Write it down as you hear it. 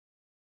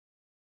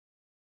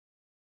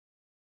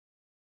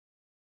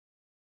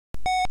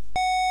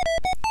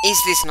Is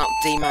this not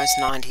the most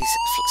 90s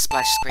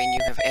splash screen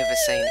you have ever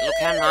seen? Look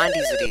how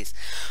 90s it is.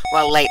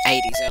 Well, late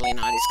 80s, early 90s,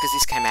 because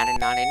this came out in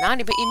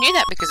 1990, but you knew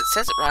that because it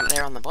says it right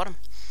there on the bottom.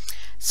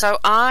 So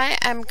I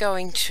am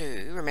going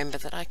to remember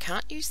that I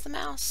can't use the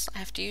mouse. I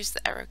have to use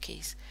the arrow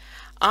keys.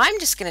 I'm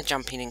just going to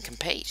jump in and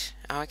compete.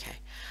 Oh, okay.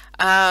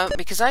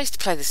 Because I used to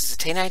play this as a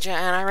teenager,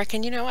 and I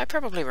reckon, I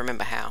probably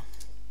remember how.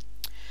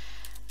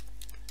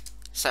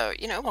 So,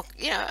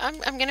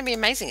 I'm going to be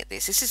amazing at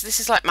this. This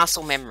is like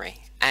muscle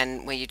memory,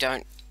 and where you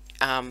don't,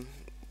 I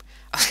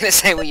was going to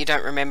say where you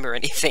don't remember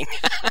anything.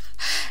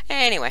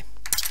 Anyway,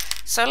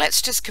 so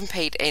let's just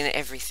compete in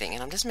everything,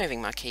 and I'm just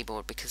moving my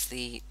keyboard because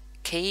the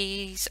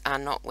keys are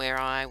not where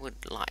I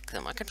would like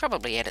them. I could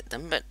probably edit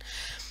them, but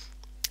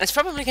it's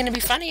probably going to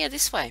be funnier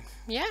this way.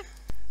 Yeah,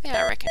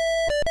 I reckon.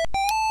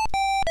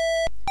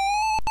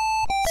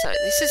 So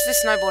this is the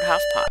snowboard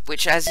half pipe,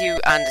 which, as you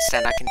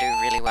understand, I can do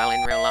really well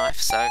in real life.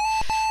 So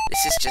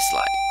this is just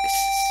like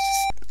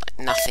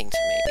nothing to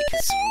me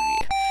because,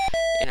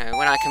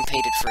 when I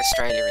competed for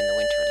Australia in the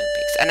Winter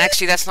Olympics, and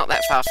actually that's not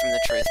that far from the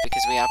truth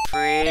because we are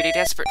pretty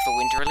desperate for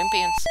Winter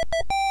Olympians.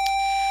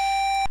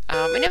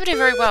 We never do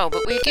very well,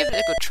 but we give it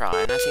a good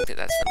try, and I think that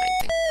that's the main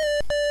thing.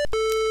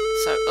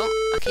 So,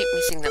 I keep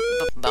missing the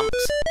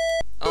bumps.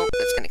 Oh,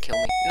 that's going to kill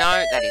me.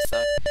 No, that is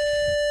though.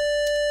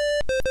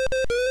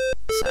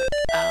 So,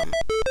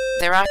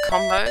 there are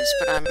combos,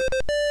 but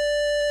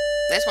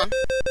there's one.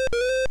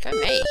 Go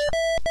me.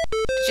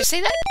 Did you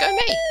see that? Go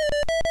me.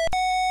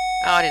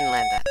 Oh, I didn't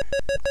land that.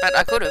 But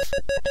I could have.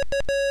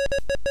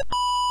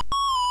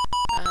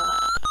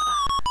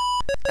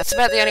 That's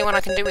about the only one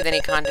I can do with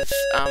any kind of,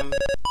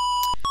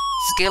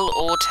 skill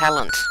or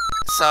talent.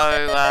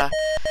 So,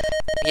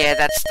 yeah,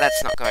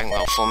 that's not going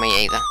well for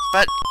me either.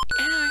 But,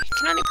 you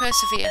can only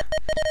persevere.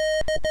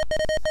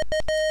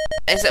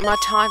 Is it my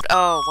time?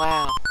 Oh,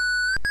 wow.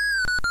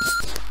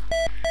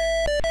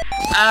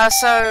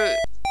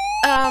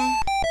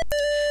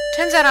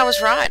 Turns out I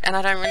was right, and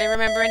I don't really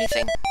remember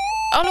anything.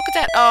 Oh, look at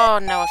that. Oh,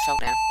 no, I fell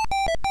down.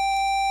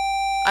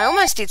 I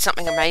almost did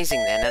something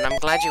amazing then, and I'm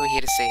glad you were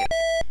here to see it.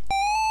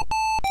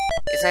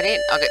 Is that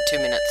it? I'll get 2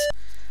 minutes.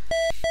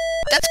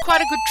 That's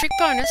quite a good trick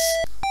bonus.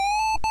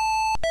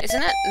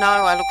 Isn't it? No,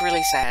 I look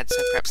really sad,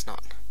 so perhaps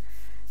not.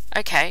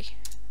 Okay.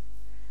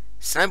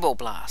 Snowball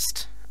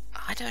Blast.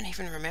 I don't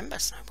even remember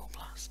Snowball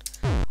Blast.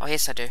 Oh,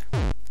 yes, I do.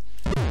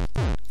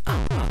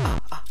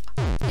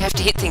 You have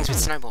to hit things with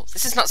snowballs.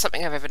 This is not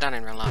something I've ever done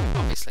in real life,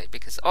 obviously,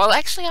 because... Well,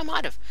 actually, I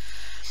might have.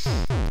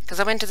 Because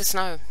I went to the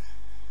snow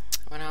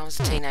when I was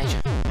a teenager.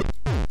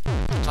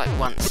 Like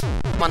once.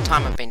 One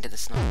time I've been to the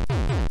snow.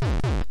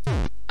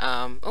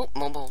 Oh,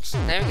 more balls.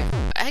 There we go.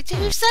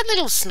 Who's that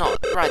little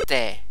snot right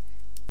there?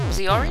 Was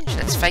he orange?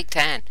 That's fake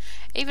tan.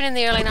 Even in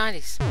the early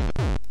 90s.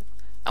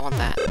 I want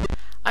that.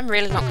 I'm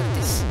really not good at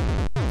this.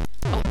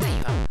 Oh, there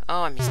you are.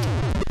 Oh, I missed it.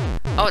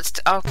 Oh, it's...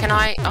 Oh, can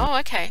I... Oh,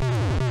 okay.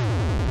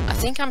 I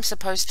think I'm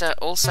supposed to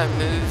also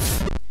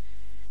move...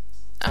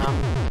 Oh,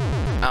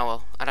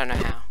 well, I don't know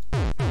how.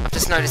 I've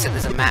just noticed that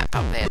there's a map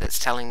up there that's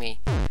telling me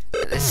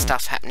that there's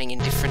stuff happening in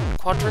different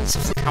quadrants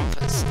of the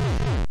compass.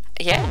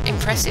 Yeah,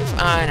 impressive.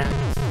 I know.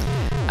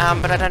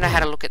 But I don't know how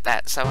to look at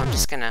that, so I'm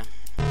just gonna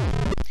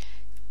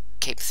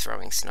keep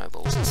throwing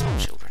snowballs at small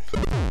children.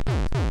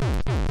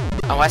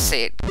 Oh, I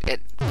see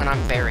it. When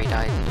I'm buried,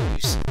 I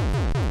lose.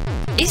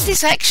 Is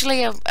this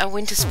actually a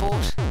winter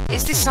sport?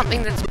 Is this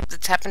something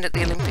that's happened at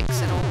the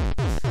Olympics at all?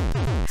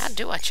 How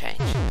do I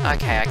change?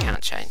 Okay, I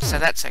can't change, so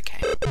that's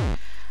okay.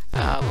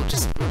 We'll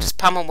just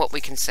pummel what we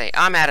can see.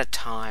 I'm out of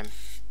time.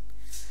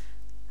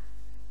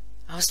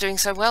 I was doing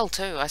so well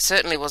too. I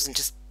certainly wasn't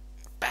just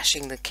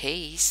bashing the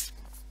keys.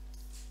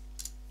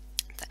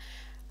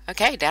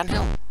 Okay,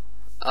 downhill.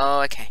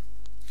 Oh, okay.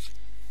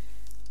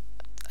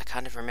 I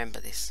kind of remember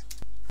this.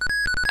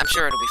 I'm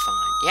sure it'll be fine.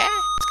 Yeah,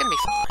 it's gonna be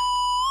fine.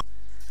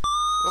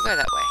 We'll go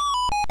that way.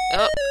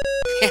 Oh,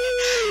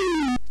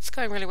 it's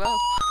going really well.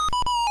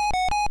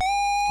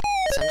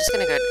 So I'm just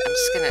gonna.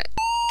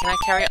 Can I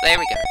carry it? There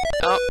we go.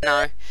 Oh,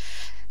 no.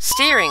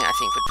 Steering, I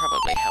think, would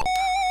probably help.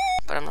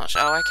 But I'm not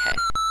sure. Oh, okay.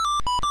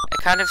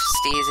 It kind of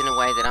steers in a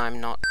way that I'm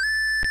not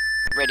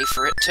ready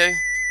for it to.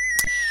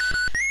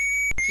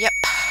 Yep.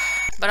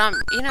 But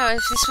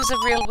if this was a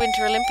real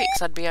Winter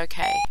Olympics, I'd be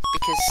okay.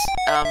 Because,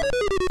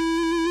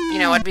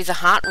 I'd be the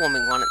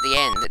heartwarming one at the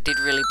end that did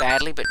really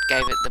badly but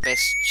gave it the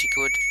best she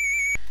could.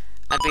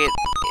 I'd be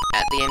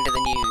at the end of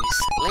the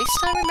news. At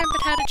least I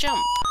remembered how to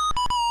jump.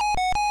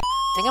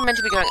 I think I'm meant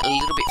to be going a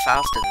little bit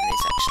faster than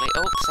this, actually.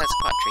 Oops, that's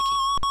quite tricky.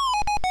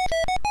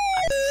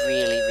 I'm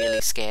really,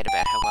 really scared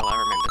about how well I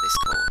remember this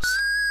course.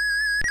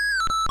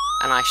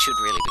 And I should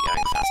really be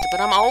going faster, but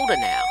I'm older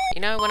now.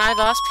 When I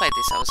last played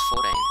this, I was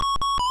 14.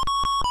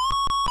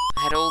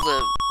 I had all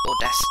the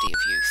audacity of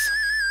youth.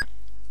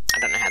 I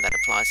don't know how that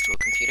applies to a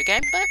computer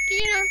game, but,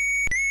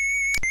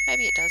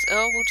 maybe it does.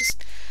 Oh, we'll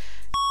just...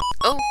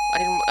 Oh, I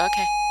didn't...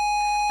 Okay.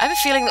 I have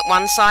a feeling that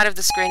one side of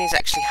the screen is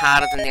actually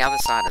harder than the other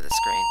side of the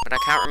screen, but I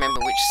can't remember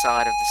which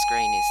side of the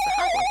screen is the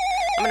hard one.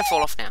 I'm going to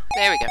fall off now.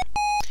 There we go.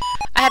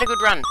 I had a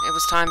good run. It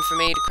was time for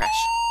me to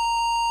crash.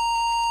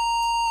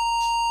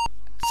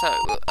 So,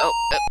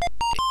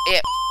 yeah,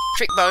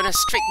 trick bonus,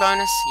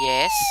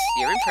 yes,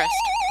 you're impressed.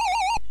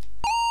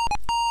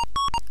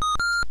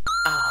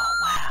 Oh,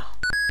 wow.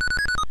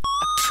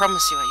 I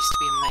promise you I used to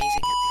be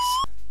amazing at this.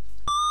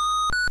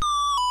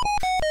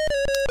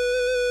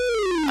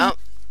 Oh,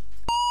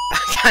 I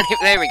can't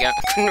even, there we go,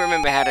 I couldn't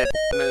remember how to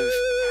move.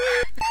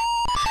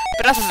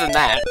 But other than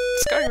that,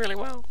 it's going really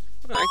well.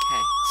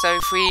 Okay, so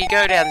if we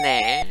go down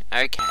there,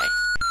 okay.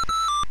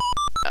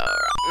 Alright,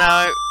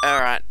 no,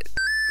 alright.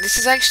 This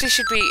is actually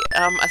should be,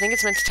 I think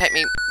it's meant to take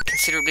me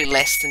considerably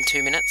less than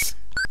 2 minutes.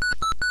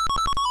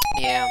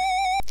 Yeah.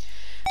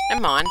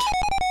 Never mind.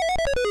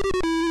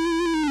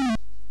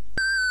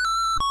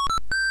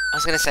 I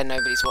was going to say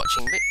nobody's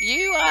watching, but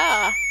you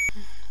are.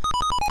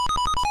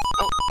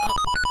 Oh, oh,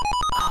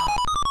 oh.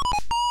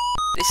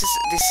 This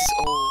is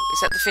all. Is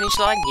that the finish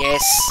line?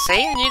 Yes. See,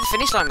 I knew the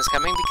finish line was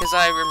coming because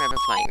I remember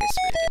playing this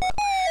really well.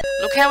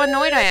 Look how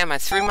annoyed I am. I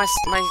threw my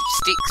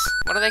sticks.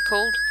 What are they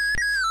called?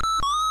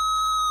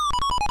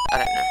 I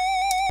don't know.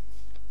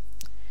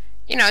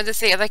 You know, are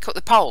they called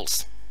the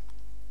poles?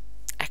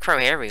 Acro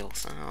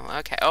aerials. Oh,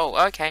 okay. Oh,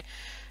 okay.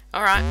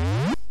 All right.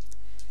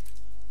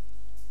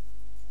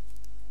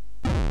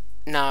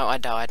 No, I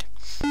died.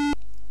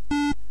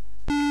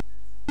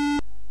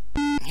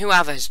 Who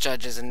are those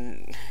judges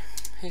and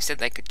who said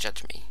they could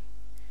judge me?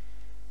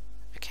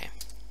 Okay.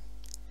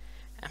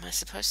 Am I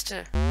supposed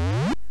to...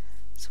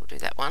 So we'll do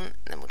that one, and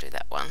then we'll do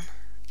that one.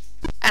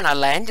 And I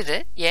landed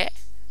it, yeah.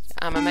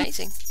 I'm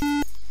amazing.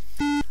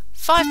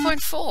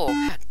 5.4.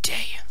 How dare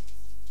you.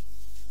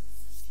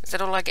 Is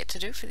that all I get to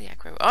do for the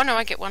acro? Oh no,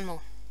 I get one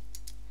more.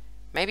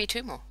 Maybe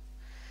 2 more.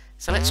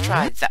 So let's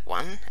try that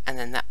one, and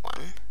then that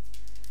one.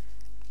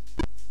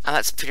 And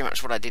that's pretty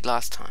much what I did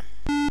last time.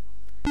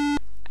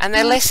 And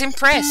they're less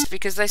impressed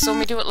because they saw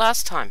me do it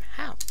last time.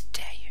 How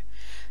dare you.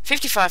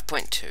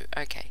 55.2.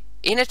 Okay.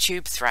 Inner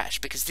tube thrash,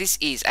 because this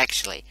is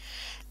actually...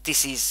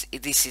 This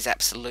is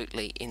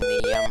absolutely in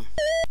the...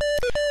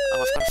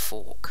 Oh, I've got a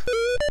fork.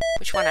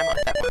 Which one am I?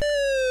 That one.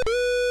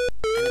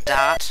 And a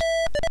dart.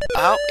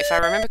 Oh, if I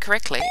remember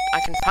correctly, I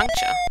can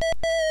puncture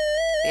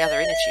the other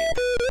inner tube.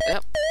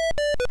 Yep.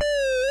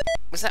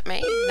 Was that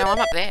me? No, I'm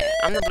up there.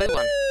 I'm the blue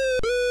one.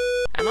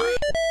 Am I?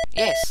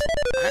 Yes.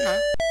 I don't know.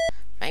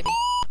 Maybe.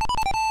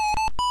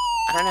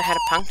 I don't know how to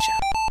puncture.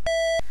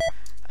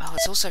 Oh,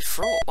 it's also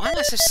fraught. Why am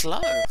I so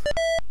slow?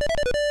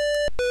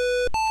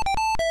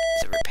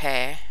 Is it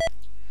repair?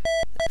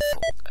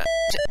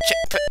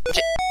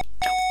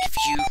 Don't give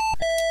you...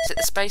 Is it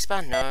the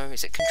spacebar? No.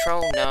 Is it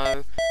control?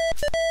 No.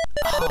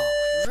 Oh,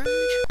 rude.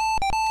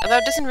 Although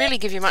it doesn't really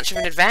give you much of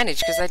an advantage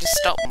because they just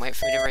stop and wait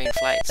for me to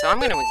reinflate. So I'm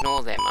going to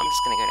ignore them. I'm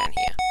just going to go down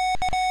here.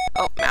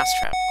 Oh,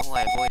 mousetrap. Oh,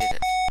 I avoided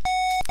it.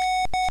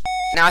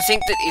 Now, I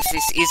think that if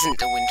this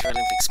isn't a Winter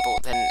Olympic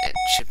sport, then it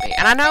should be.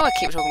 And I know I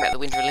keep talking about the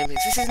Winter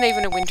Olympics. This isn't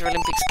even a Winter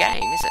Olympics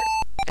game, is it?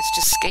 It's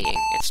just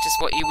skiing. It's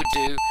just what you would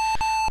do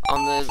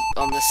on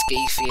the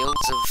ski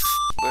fields of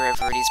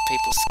wherever it is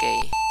people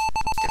ski.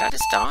 Did I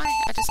just die?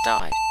 I just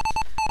died.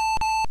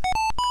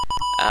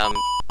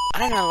 I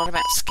don't know a lot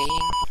about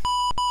skiing.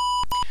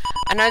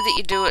 I know that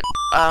you do it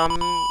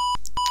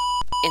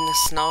in the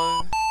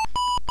snow.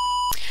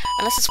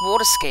 Unless it's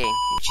water skiing,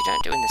 which you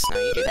don't do in the snow.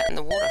 You do that in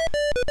the water.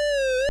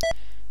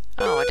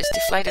 Oh, I just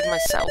deflated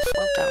myself.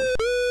 Well done.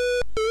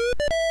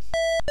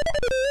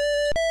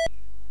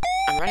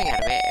 I'm running out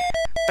of air.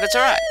 But it's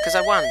alright, because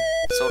I won,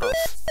 sort of.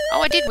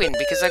 Oh, I did win,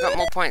 because I got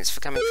more points for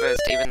coming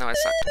first, even though I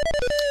sucked.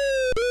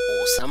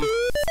 Awesome.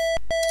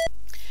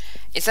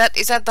 Is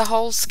that the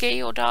whole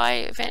ski or die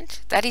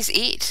event? That is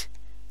it.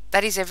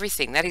 That is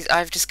everything.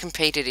 I've just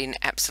competed in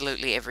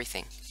absolutely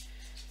everything.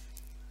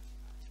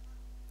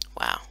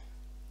 Wow.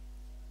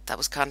 That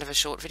was kind of a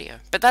short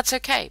video. But that's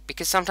okay,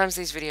 because sometimes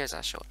these videos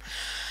are short.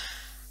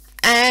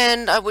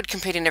 And I would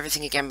compete in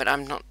everything again, but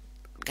I'm not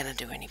going to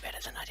do any better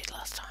than I did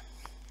last time.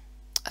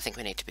 I think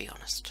we need to be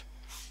honest.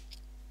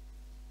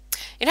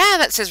 You know how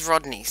that says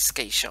Rodney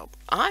Ski Shop?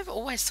 I've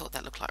always thought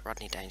that looked like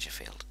Rodney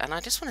Dangerfield, and I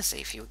just want to see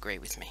if you agree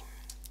with me.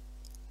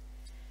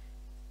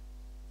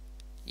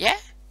 Yeah?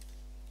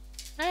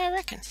 I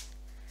reckon.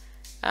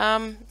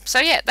 So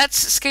yeah, that's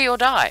Ski or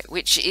Die,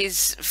 which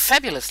is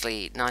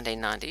fabulously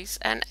 1990s,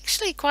 and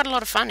actually quite a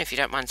lot of fun if you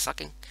don't mind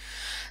sucking.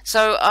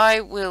 So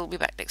I will be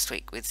back next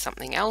week with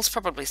something else,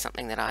 probably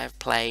something that I have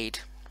played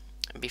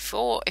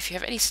before. If you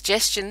have any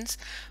suggestions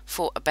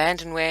for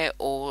abandonware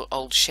or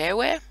old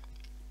shareware,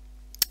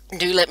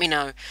 do let me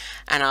know,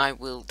 and I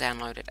will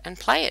download it and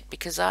play it,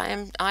 because I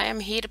am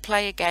here to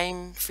play a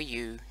game for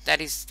you.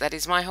 That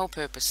is my whole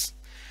purpose.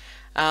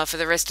 For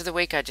the rest of the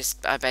week, I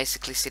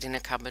basically sit in a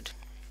cupboard.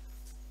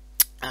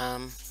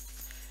 And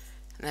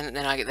then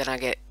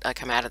I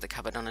come out of the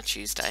cupboard on a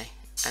Tuesday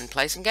and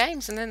play some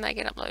games, and then they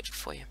get uploaded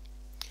for you.